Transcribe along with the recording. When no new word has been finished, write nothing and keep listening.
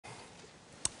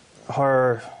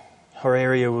her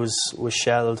area was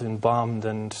shelled and bombed,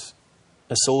 and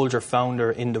a soldier found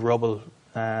her in the rubble.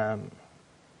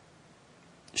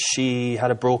 She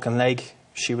had a broken leg.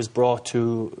 She was brought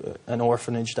to an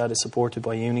orphanage that is supported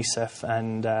by UNICEF,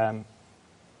 and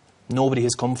nobody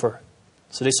has come for her.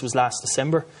 So this was last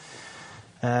December.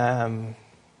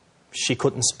 She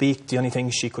couldn't speak. The only thing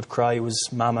she could cry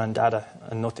was mama and dada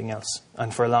and nothing else.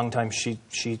 And for a long time she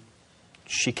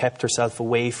kept herself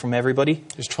away from everybody.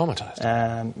 She's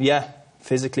traumatised. Yeah,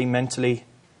 physically, mentally.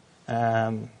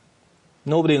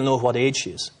 Nobody will know what age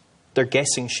she is. They're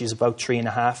guessing she's about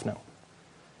 3.5 now.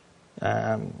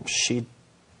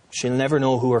 She'll never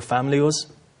know who her family was.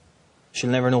 She'll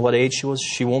never know what age she was.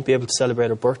 She won't be able to celebrate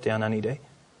her birthday on any day.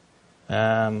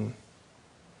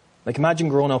 Like, imagine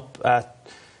growing up at...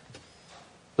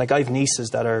 Like, I have nieces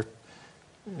that are...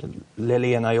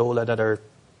 Lily and Iola that are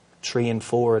 3 and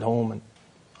 4 at home, and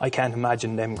I can't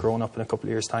imagine them growing up in a couple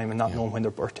of years' time and not knowing when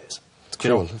their birthday is. It's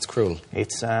cruel. It's cruel.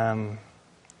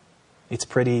 It's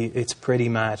pretty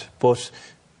mad. But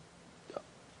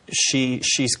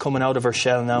she's coming out of her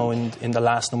shell now in the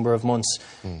last number of months.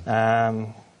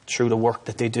 Through the work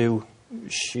that they do,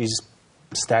 she's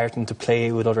starting to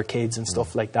play with other kids and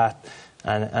stuff like that,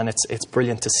 and it's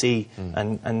brilliant to see.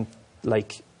 And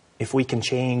like, if we can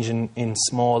change in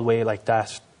small way like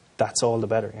that, that's all the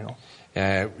better, you know.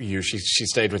 She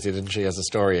stayed with you, didn't she, as a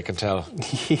story, I can tell.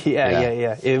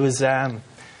 Yeah. It was,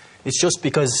 it's just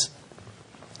because,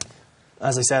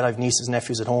 as I said, I have nieces and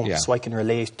nephews at home, so I can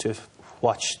relate to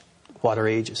what her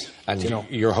age is. And you know?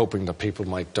 You're hoping that people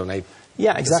might donate.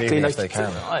 Yeah, exactly. Like, like, they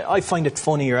can. I find it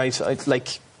funny, right?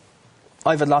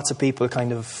 I've had lots of people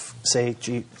kind of say,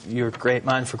 gee, you're a great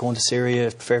man for going to Syria,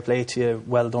 fair play to you,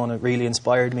 well done, it really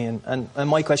inspired me. And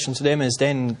my question to them is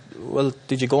then, well,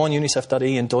 did you go on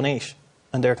unicef.ie and donate?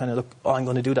 And they're kind of, look, oh, I'm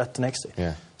going to do that the next day.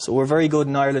 Yeah. So we're very good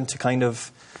in Ireland to kind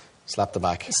of... Slap the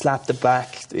back.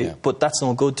 But that's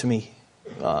no good to me.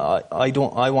 I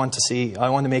want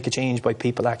to make a change by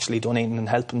people actually donating and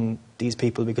helping these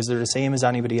people, because they're the same as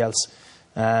anybody else.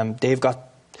 They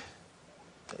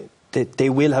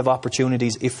will have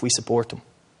opportunities if we support them,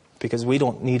 because we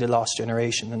don't need a lost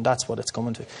generation, and that's what it's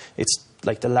coming to. It's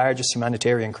like the largest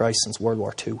humanitarian crisis since World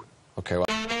War II. Okay, well.